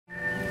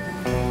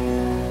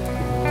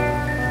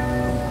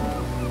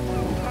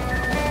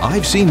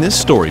I've seen this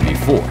story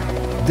before.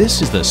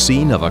 This is the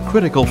scene of a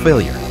critical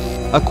failure.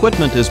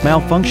 Equipment is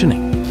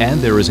malfunctioning and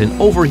there is an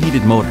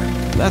overheated motor.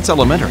 That's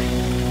elementary.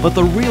 But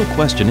the real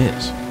question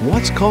is,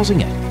 what's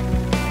causing it?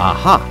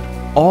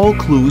 Aha! All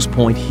clues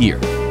point here.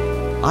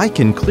 I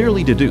can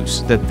clearly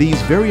deduce that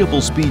these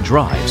variable speed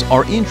drives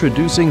are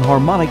introducing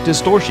harmonic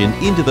distortion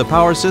into the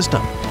power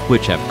system,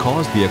 which have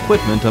caused the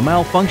equipment to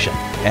malfunction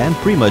and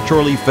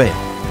prematurely fail,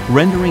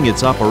 rendering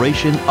its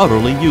operation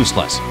utterly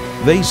useless.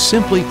 They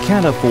simply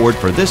can't afford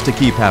for this to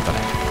keep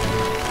happening.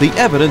 The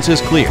evidence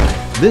is clear.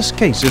 This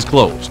case is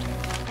closed.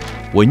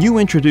 When you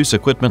introduce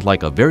equipment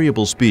like a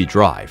variable speed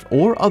drive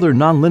or other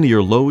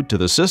nonlinear load to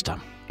the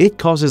system, it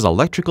causes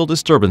electrical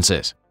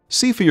disturbances.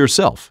 See for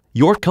yourself,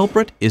 your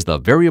culprit is the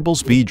variable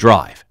speed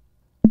drive.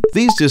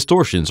 These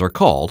distortions are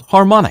called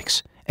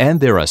harmonics, and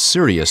they're a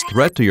serious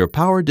threat to your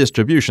power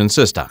distribution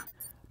system.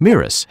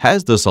 Mirus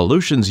has the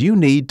solutions you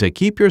need to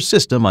keep your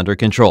system under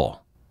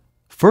control.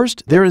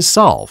 First, there is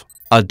Solve,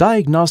 a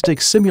diagnostic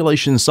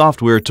simulation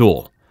software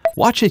tool.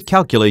 Watch it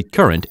calculate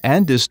current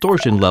and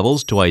distortion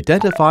levels to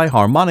identify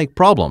harmonic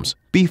problems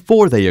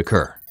before they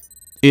occur.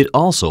 It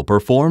also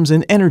performs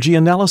an energy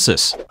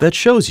analysis that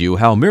shows you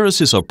how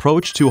Mirus's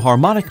approach to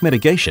harmonic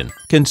mitigation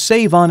can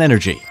save on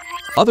energy.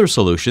 Other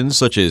solutions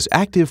such as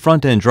active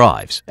front-end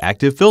drives,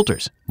 active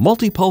filters,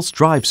 multi-pulse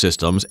drive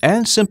systems,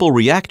 and simple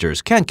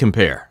reactors can't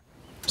compare.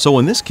 So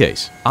in this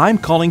case, I'm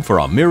calling for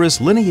a Mirus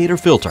lineator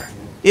filter.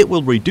 It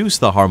will reduce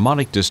the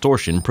harmonic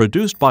distortion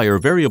produced by your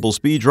variable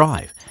speed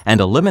drive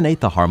and eliminate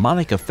the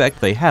harmonic effect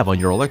they have on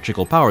your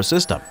electrical power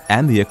system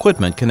and the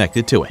equipment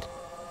connected to it.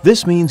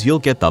 This means you'll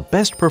get the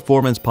best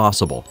performance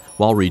possible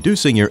while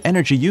reducing your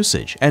energy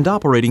usage and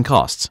operating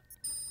costs.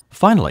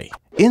 Finally,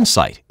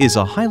 Insight is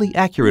a highly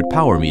accurate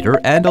power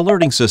meter and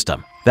alerting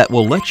system that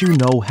will let you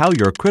know how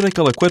your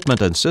critical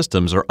equipment and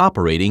systems are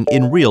operating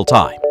in real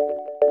time.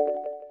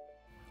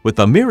 With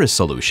the Mirus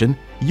solution,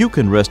 you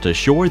can rest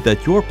assured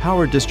that your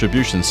power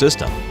distribution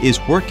system is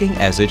working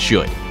as it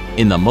should,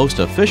 in the most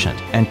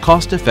efficient and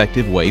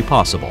cost-effective way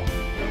possible.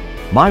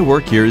 My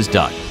work here is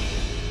done.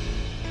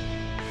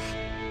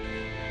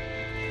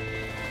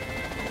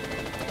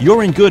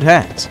 You're in good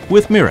hands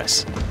with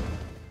Mirus.